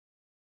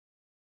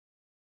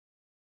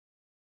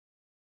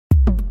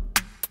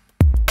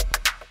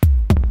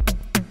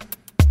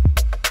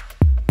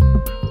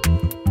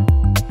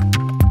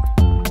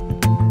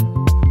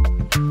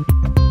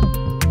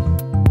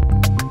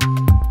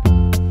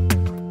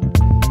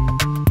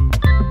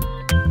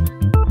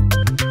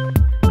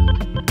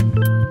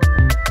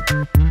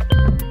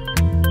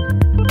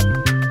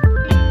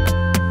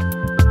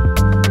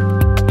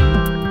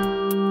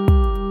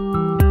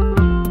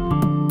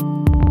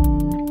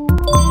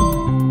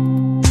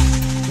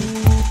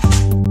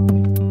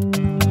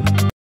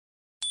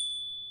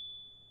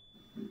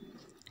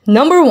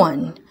Number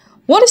 1.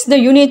 What is the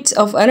unit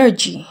of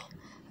energy?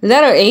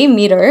 Letter A,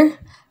 meter.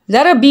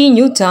 Letter B,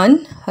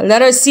 Newton.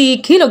 Letter C,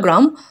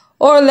 kilogram.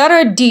 Or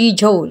letter D,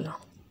 joule.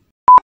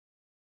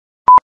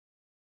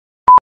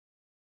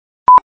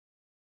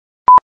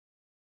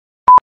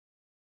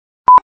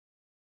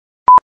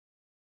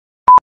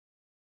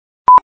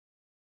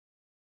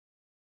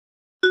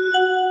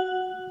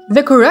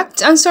 The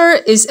correct answer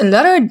is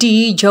letter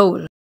D,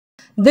 joule.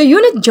 The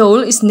unit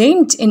joule is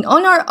named in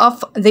honor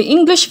of the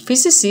English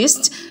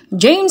physicist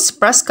James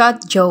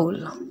Prescott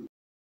Joule.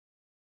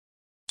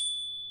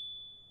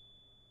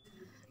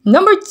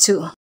 Number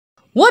 2.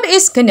 What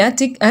is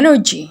kinetic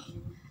energy?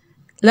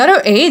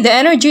 Letter A, the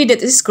energy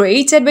that is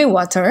created by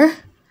water.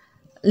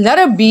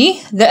 Letter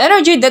B, the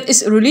energy that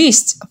is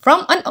released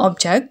from an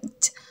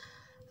object.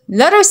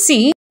 Letter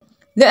C,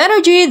 the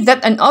energy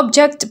that an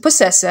object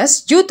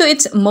possesses due to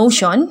its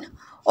motion.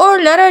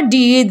 Or letter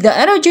D, the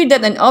energy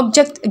that an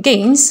object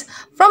gains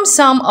from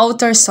some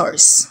outer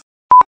source.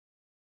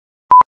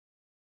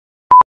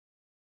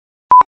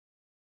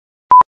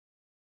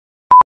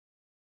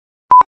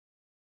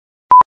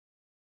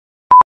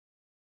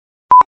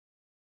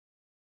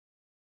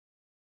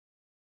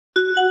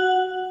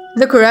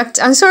 The correct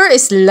answer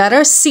is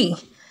letter C.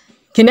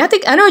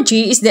 Kinetic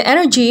energy is the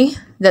energy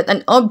that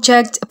an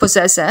object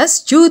possesses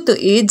due to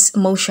its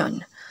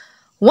motion.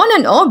 When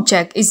an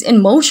object is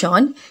in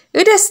motion,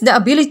 it has the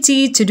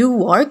ability to do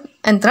work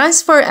and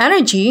transfer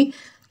energy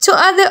to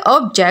other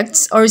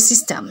objects or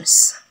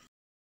systems.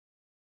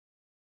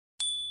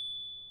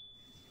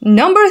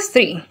 Number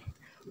 3.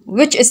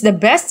 Which is the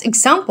best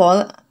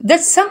example that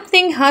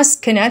something has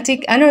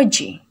kinetic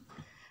energy?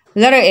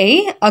 Letter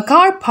A, a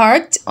car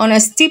parked on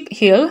a steep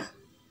hill.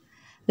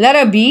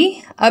 Letter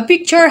B, a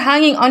picture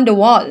hanging on the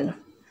wall.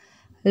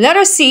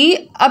 Letter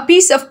C, a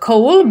piece of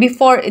coal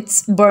before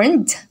it's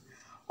burned.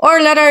 Or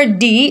letter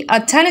D,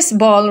 a tennis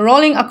ball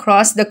rolling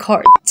across the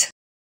court.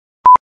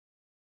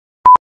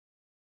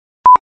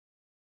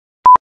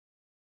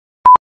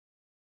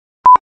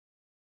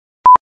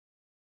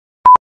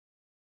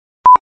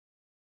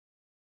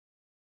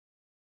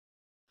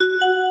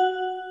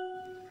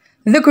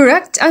 The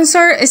correct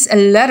answer is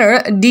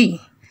letter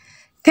D.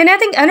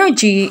 Kinetic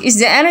energy is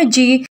the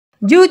energy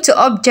due to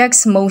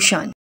object's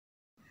motion.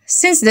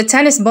 Since the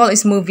tennis ball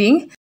is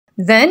moving,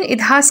 then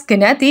it has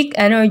kinetic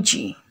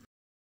energy.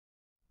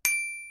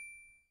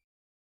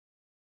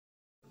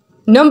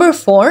 Number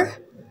 4.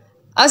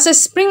 As a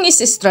spring is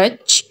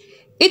stretched,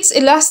 its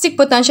elastic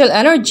potential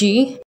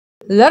energy,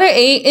 letter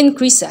A,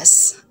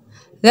 increases,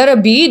 letter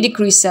B,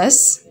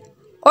 decreases,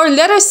 or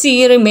letter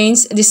C,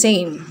 remains the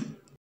same.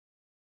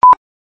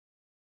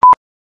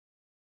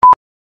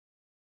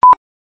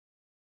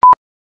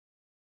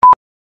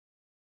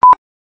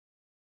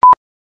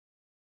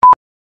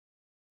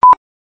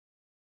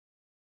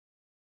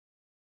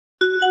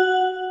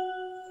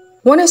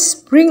 When a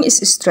spring is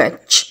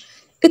stretched,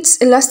 its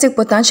elastic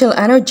potential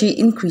energy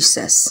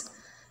increases.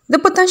 The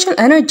potential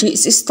energy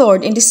is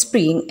stored in the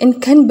spring and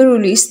can be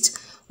released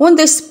when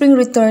the spring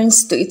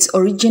returns to its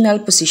original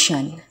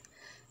position.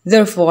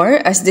 Therefore,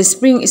 as the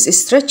spring is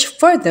stretched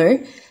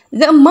further,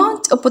 the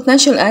amount of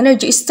potential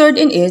energy stored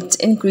in it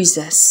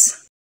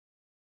increases.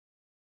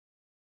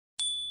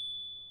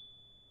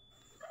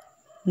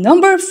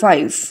 Number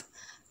 5.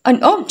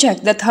 An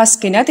object that has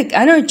kinetic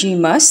energy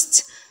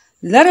must,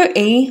 letter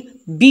A,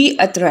 be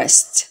at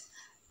rest.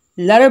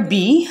 Letter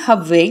B,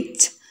 have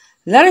weight.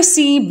 Letter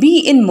C, be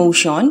in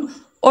motion.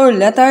 Or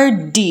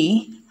letter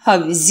D,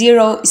 have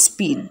zero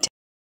speed.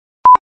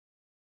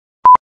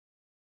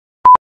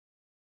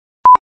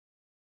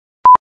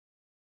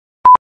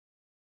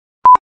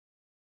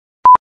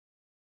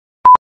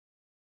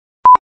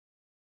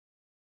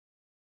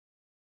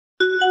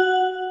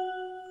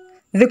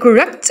 The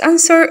correct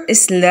answer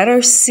is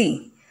letter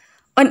C.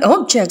 An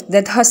object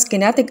that has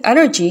kinetic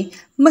energy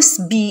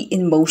must be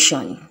in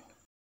motion.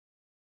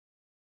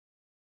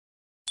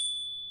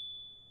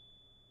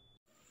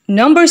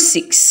 Number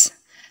 6.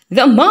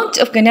 The amount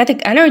of kinetic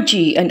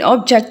energy an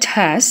object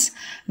has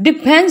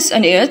depends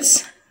on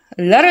its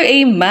letter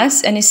A,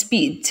 mass and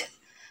speed,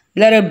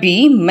 letter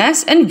B,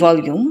 mass and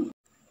volume,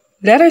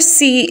 letter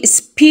C,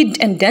 speed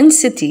and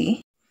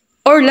density,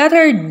 or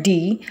letter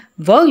D,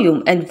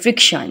 volume and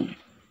friction.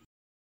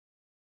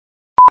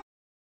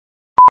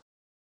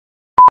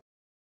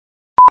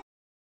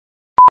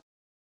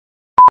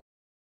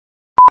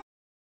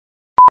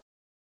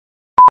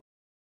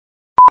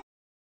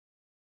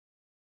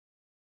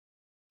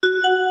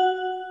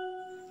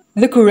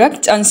 The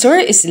correct answer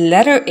is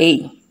letter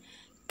A.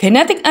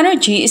 Kinetic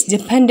energy is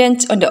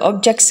dependent on the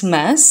object's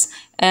mass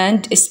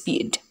and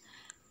speed.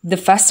 The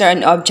faster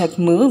an object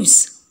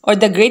moves, or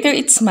the greater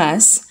its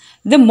mass,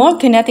 the more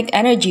kinetic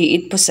energy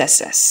it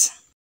possesses.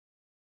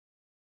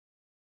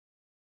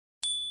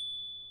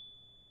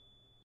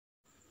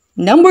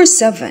 Number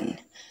 7.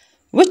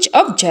 Which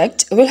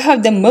object will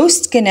have the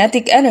most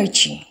kinetic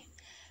energy?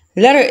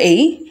 Letter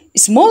A,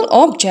 small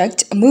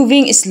object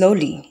moving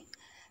slowly.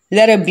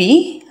 Letter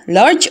B,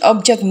 large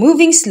object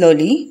moving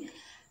slowly.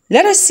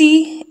 Letter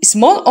C,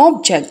 small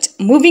object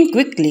moving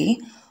quickly,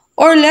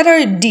 or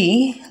letter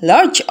D,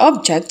 large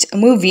object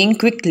moving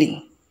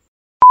quickly?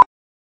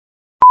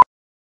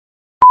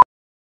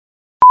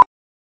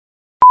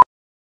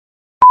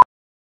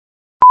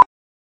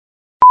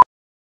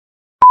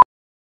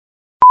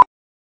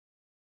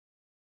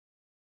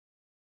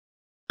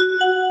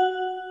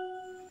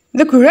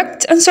 The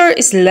correct answer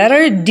is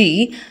letter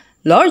D,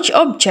 large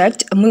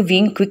object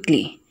moving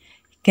quickly.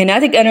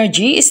 Kinetic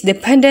energy is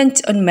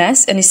dependent on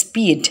mass and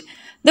speed.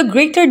 The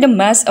greater the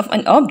mass of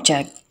an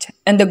object,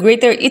 and the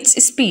greater its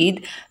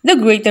speed, the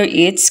greater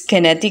its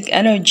kinetic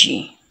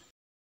energy.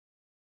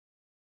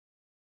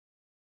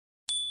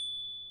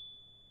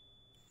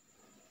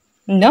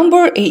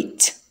 Number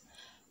 8.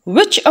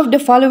 Which of the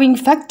following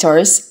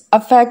factors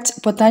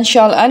affect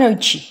potential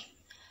energy?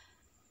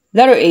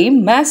 Letter A,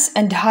 mass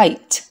and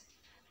height.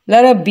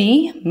 Letter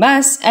B,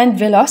 mass and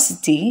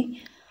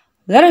velocity.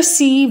 Letter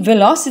C,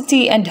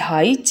 velocity and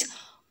height.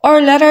 Or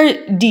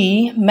letter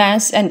D,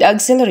 mass and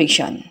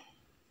acceleration.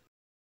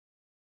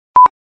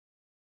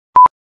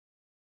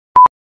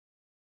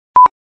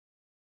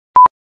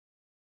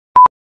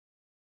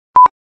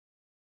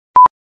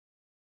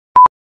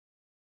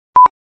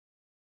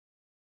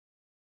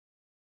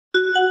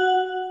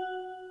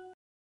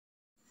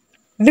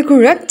 The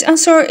correct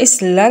answer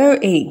is letter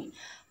A.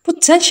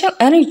 Potential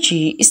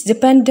energy is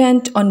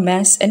dependent on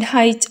mass and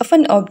height of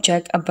an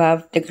object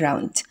above the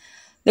ground.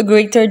 The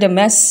greater the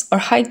mass or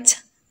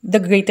height, the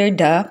greater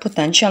the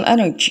potential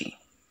energy.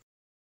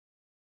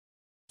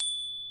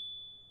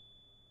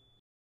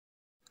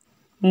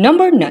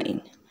 Number 9.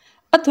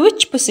 At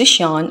which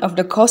position of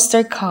the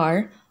coaster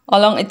car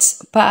along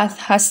its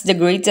path has the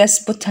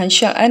greatest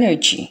potential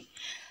energy?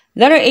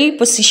 Letter A,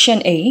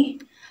 position A.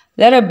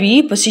 Letter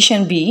B,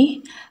 position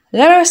B.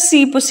 Letter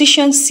C,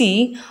 position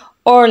C.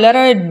 Or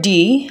letter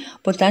D,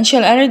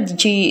 potential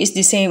energy is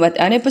the same at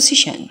any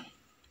position.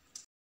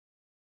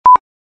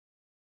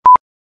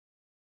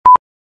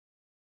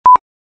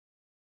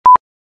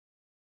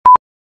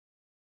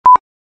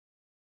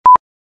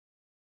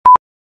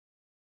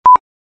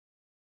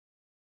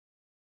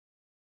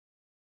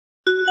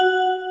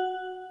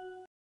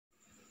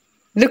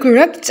 The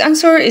correct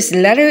answer is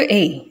letter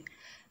A.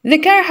 The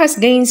car has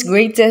gains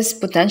greatest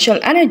potential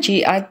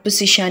energy at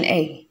position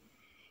A.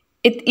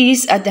 It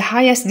is at the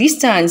highest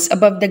distance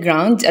above the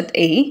ground at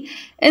A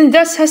and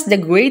thus has the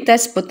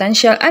greatest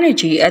potential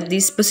energy at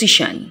this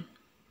position.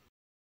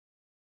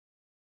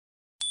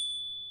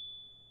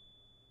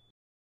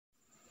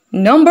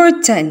 Number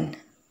 10.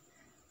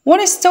 When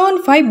a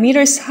stone 5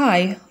 meters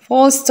high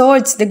falls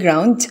towards the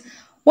ground,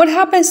 what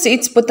happens to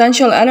its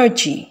potential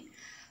energy?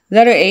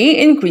 Letter A,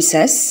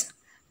 increases.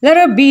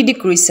 Letter B,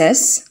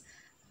 decreases.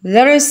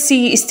 Letter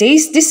C,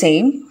 stays the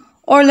same.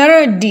 Or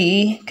letter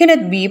D,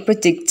 cannot be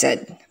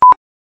predicted.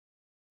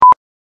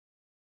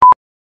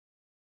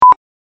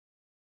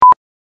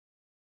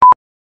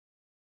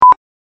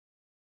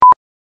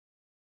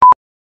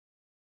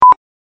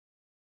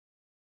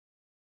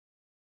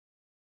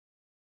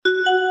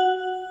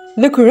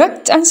 The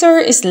correct answer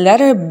is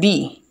letter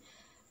B.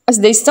 As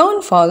the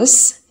stone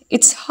falls,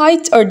 its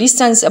height or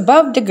distance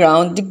above the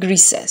ground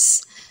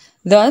decreases.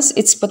 Thus,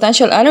 its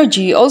potential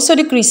energy also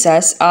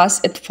decreases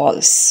as it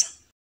falls.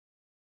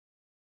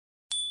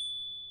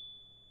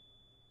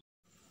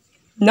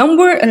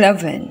 Number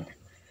 11.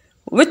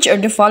 Which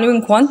of the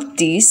following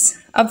quantities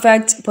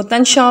affect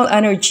potential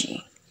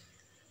energy?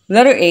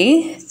 Letter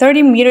A,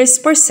 30 meters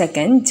per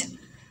second.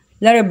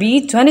 Letter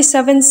B,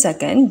 27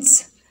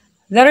 seconds.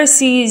 Letter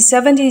C,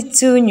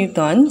 72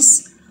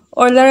 newtons.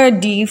 Or letter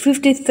D,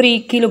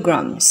 53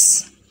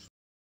 kilograms.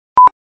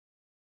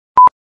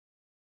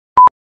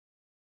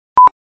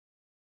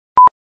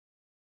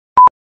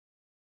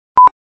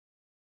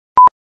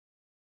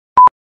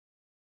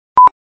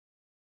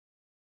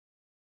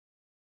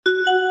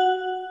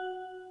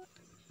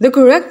 The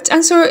correct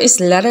answer is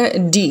letter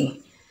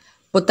D.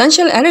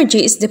 Potential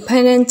energy is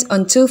dependent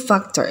on two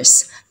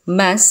factors,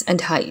 mass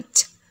and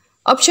height.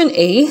 Option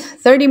A,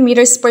 30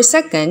 meters per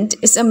second,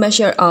 is a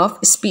measure of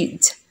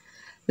speed.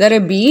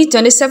 Letter B,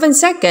 27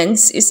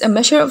 seconds, is a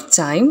measure of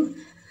time.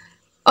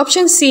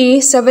 Option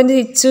C,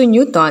 72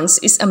 newtons,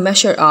 is a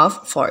measure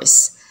of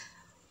force.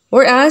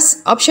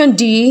 Whereas option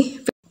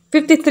D,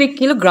 53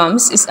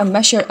 kilograms, is a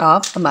measure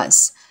of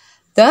mass.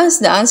 Thus,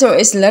 the answer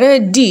is letter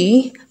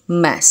D,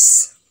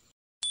 mass.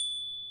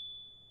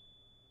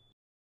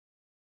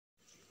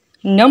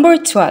 Number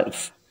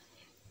 12.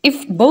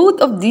 If both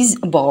of these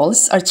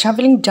balls are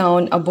traveling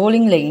down a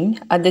bowling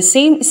lane at the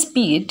same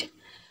speed,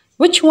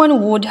 which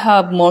one would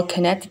have more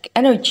kinetic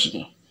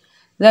energy?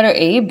 Letter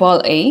A,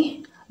 ball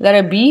A.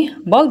 Letter B,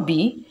 ball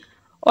B.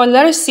 Or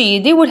letter C,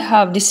 they would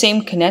have the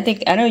same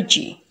kinetic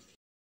energy.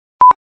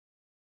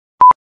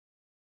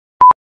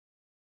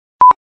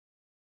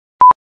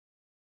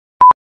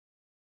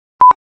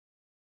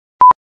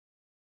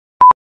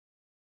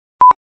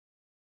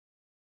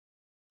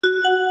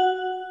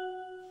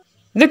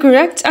 The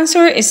correct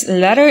answer is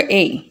letter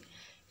A.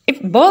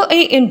 If ball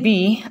A and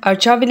B are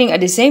traveling at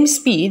the same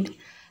speed,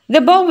 The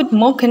ball with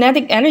more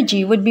kinetic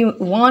energy would be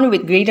one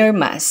with greater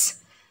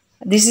mass.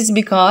 This is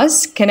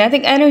because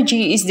kinetic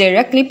energy is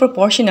directly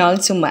proportional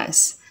to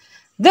mass.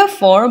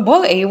 Therefore,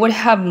 ball A would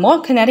have more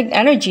kinetic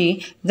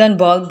energy than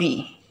ball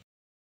B.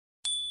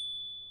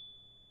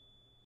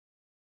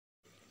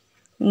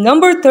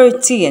 Number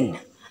 13.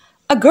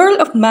 A girl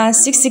of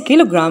mass 60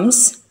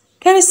 kilograms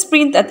can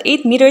sprint at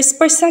 8 meters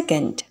per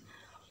second.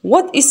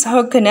 What is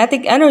her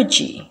kinetic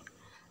energy?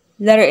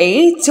 Letter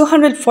A,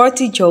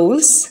 240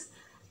 joules.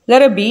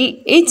 Letter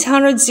B,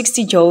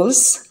 860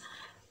 joules.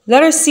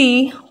 Letter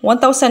C,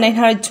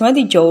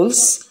 1920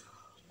 joules.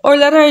 Or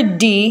letter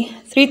D,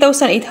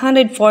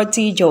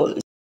 3840 joules.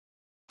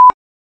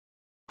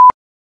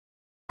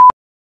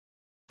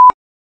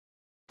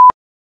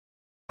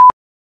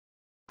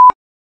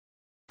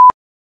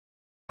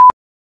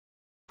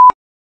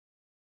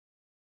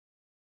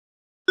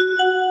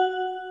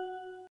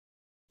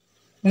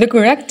 The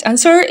correct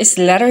answer is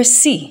letter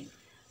C.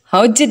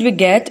 How did we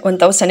get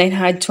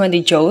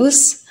 1920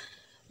 joules?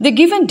 The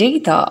given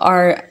data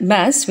are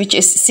mass, which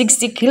is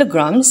 60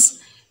 kilograms,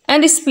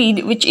 and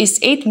speed, which is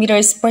 8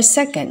 meters per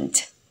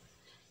second.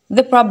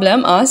 The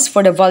problem asks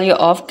for the value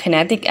of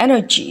kinetic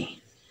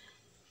energy.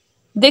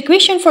 The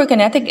equation for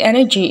kinetic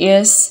energy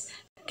is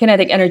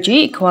kinetic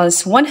energy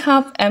equals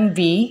 1/2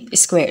 mv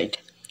squared.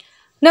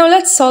 Now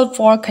let's solve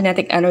for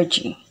kinetic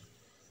energy.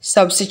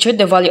 Substitute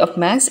the value of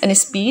mass and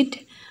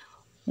speed.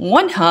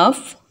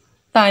 1/2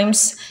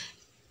 times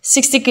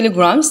 60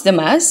 kilograms, the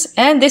mass,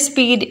 and the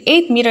speed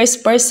 8 meters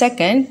per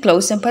second,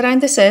 close and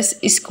parentheses,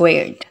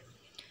 squared.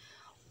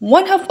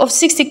 1/2 of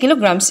 60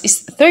 kilograms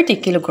is 30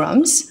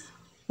 kilograms,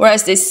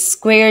 whereas the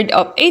squared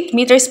of 8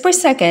 meters per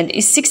second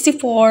is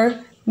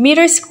 64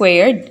 meters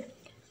squared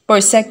per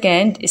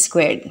second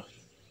squared.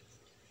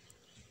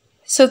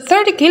 So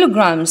 30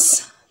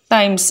 kilograms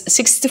times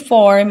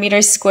 64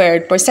 meters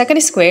squared per second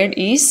squared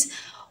is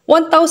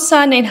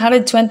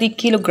 1920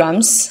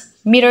 kilograms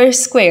meters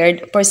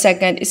squared per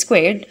second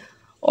squared,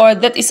 or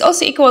that is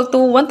also equal to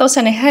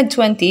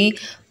 1920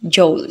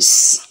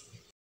 joules.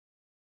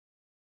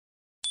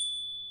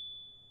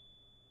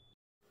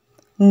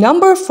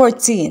 Number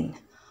 14.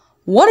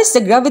 What is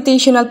the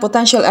gravitational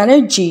potential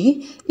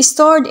energy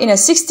stored in a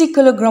 60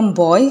 kilogram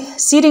boy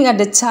sitting at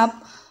the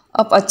top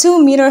of a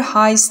 2-meter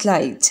high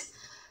slide?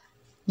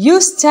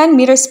 Use 10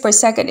 meters per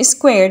second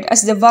squared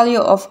as the value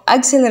of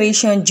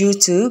acceleration due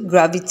to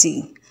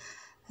gravity.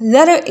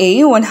 Letter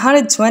A,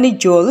 120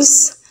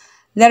 joules.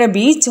 Letter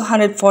B,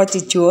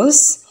 240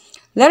 joules.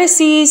 Letter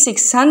C,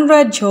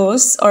 600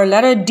 joules. Or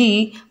letter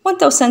D,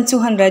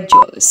 1200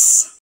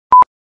 joules.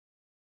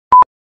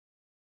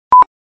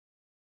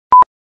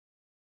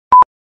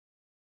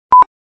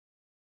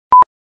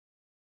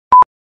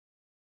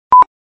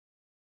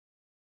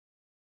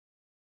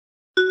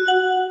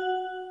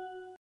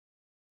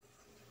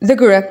 The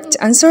correct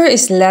answer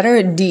is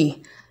letter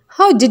D.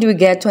 How did we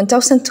get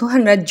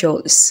 1200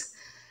 joules?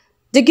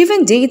 The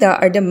given data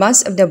are the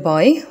mass of the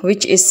boy,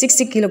 which is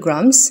 60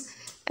 kilograms,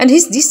 and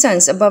his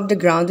distance above the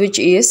ground, which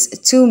is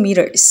 2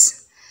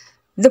 meters.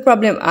 The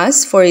problem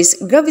asks for his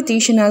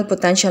gravitational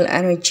potential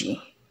energy.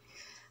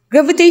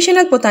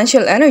 Gravitational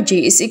potential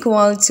energy is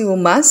equal to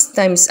mass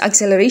times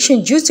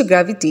acceleration due to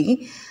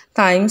gravity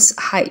times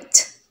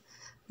height.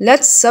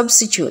 Let's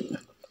substitute.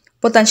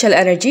 Potential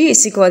energy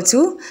is equal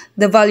to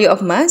the value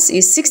of mass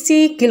is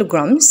 60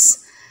 kilograms.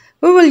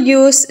 We will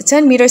use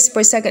 10 meters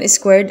per second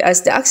squared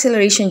as the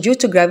acceleration due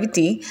to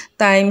gravity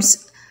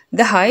times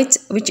the height,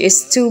 which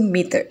is 2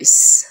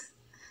 meters.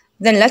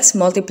 Then let's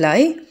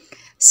multiply.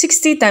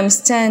 60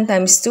 times 10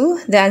 times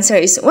 2, the answer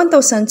is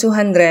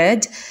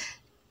 1200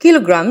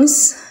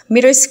 kilograms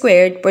meters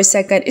squared per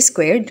second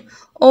squared,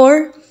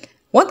 or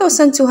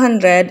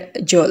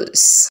 1200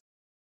 joules.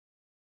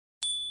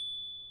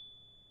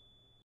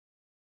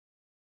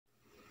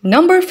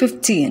 Number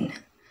 15.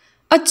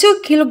 A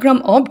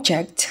 2-kilogram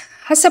object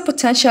has a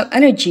potential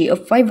energy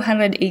of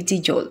 580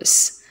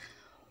 joules.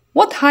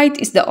 What height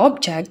is the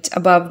object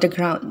above the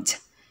ground?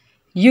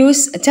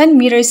 Use 10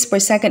 meters per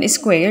second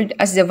squared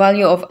as the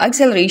value of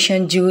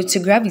acceleration due to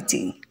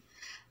gravity.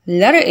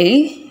 Letter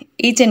A,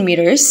 18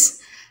 meters.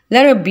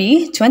 Letter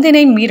B,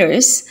 29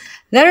 meters.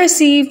 Letter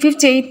C,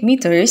 58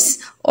 meters.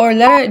 Or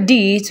letter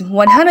D,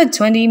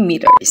 120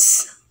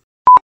 meters.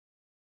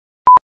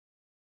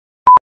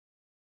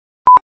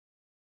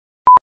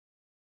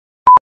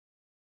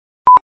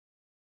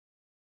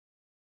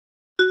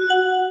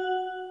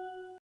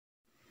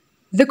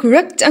 The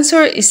correct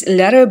answer is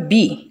letter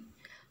B.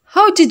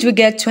 How did we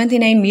get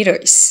 29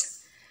 meters?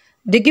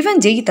 The given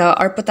data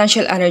are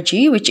potential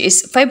energy, which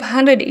is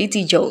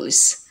 580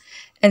 joules,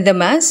 and the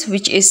mass,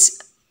 which is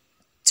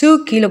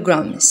 2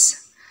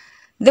 kilograms.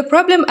 The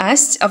problem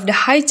asks of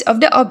the height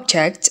of the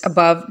object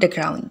above the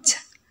ground.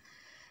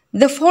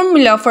 The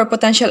formula for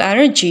potential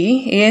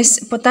energy is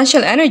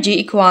potential energy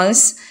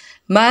equals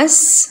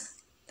mass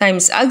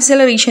times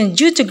acceleration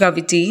due to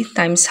gravity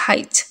times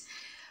height.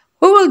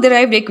 We will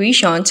derive the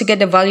equation to get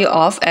the value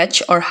of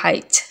h, or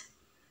height.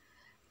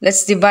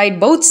 Let's divide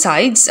both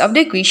sides of the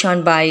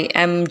equation by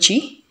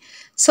mg.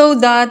 So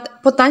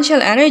that potential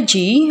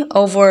energy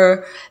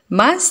over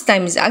mass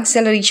times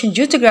acceleration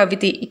due to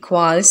gravity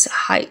equals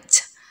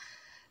height.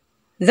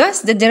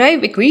 Thus, the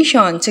derived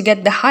equation to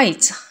get the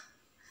height,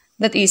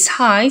 that is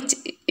height,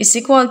 is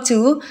equal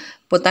to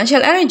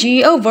potential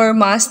energy over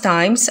mass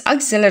times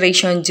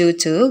acceleration due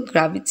to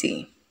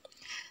gravity.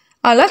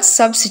 Let's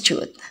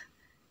substitute.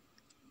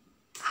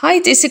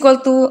 Height is equal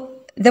to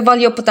the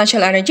value of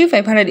potential energy,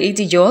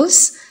 580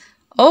 joules,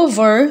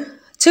 over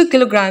 2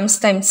 kilograms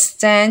times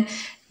 10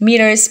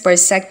 meters per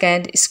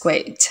second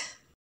squared.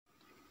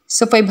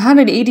 So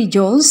 580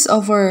 joules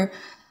over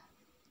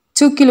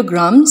 2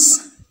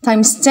 kilograms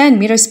times 10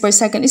 meters per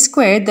second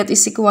squared, that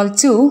is equal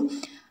to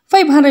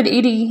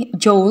 580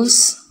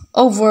 joules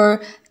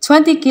over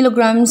 20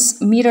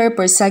 kilograms meter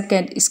per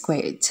second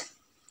squared.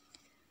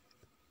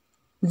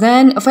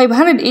 Then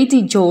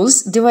 580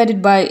 joules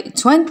divided by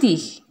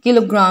 20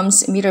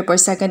 kilograms meter per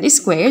second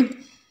squared,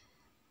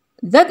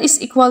 that is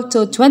equal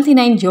to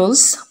 29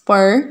 joules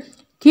per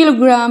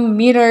kilogram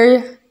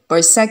meter per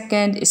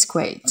second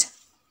squared.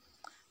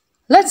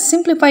 Let's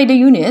simplify the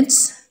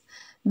units.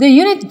 The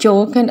unit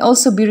joule can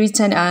also be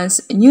written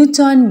as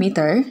Newton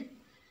meter,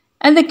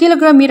 and the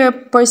kilogram meter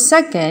per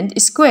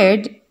second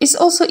squared is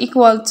also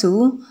equal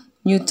to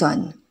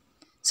Newton.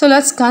 So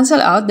let's cancel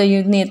out the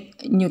unit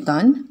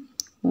Newton.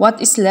 What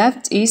is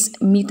left is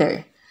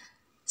meter.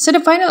 So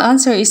the final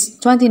answer is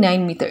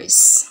 29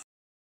 meters.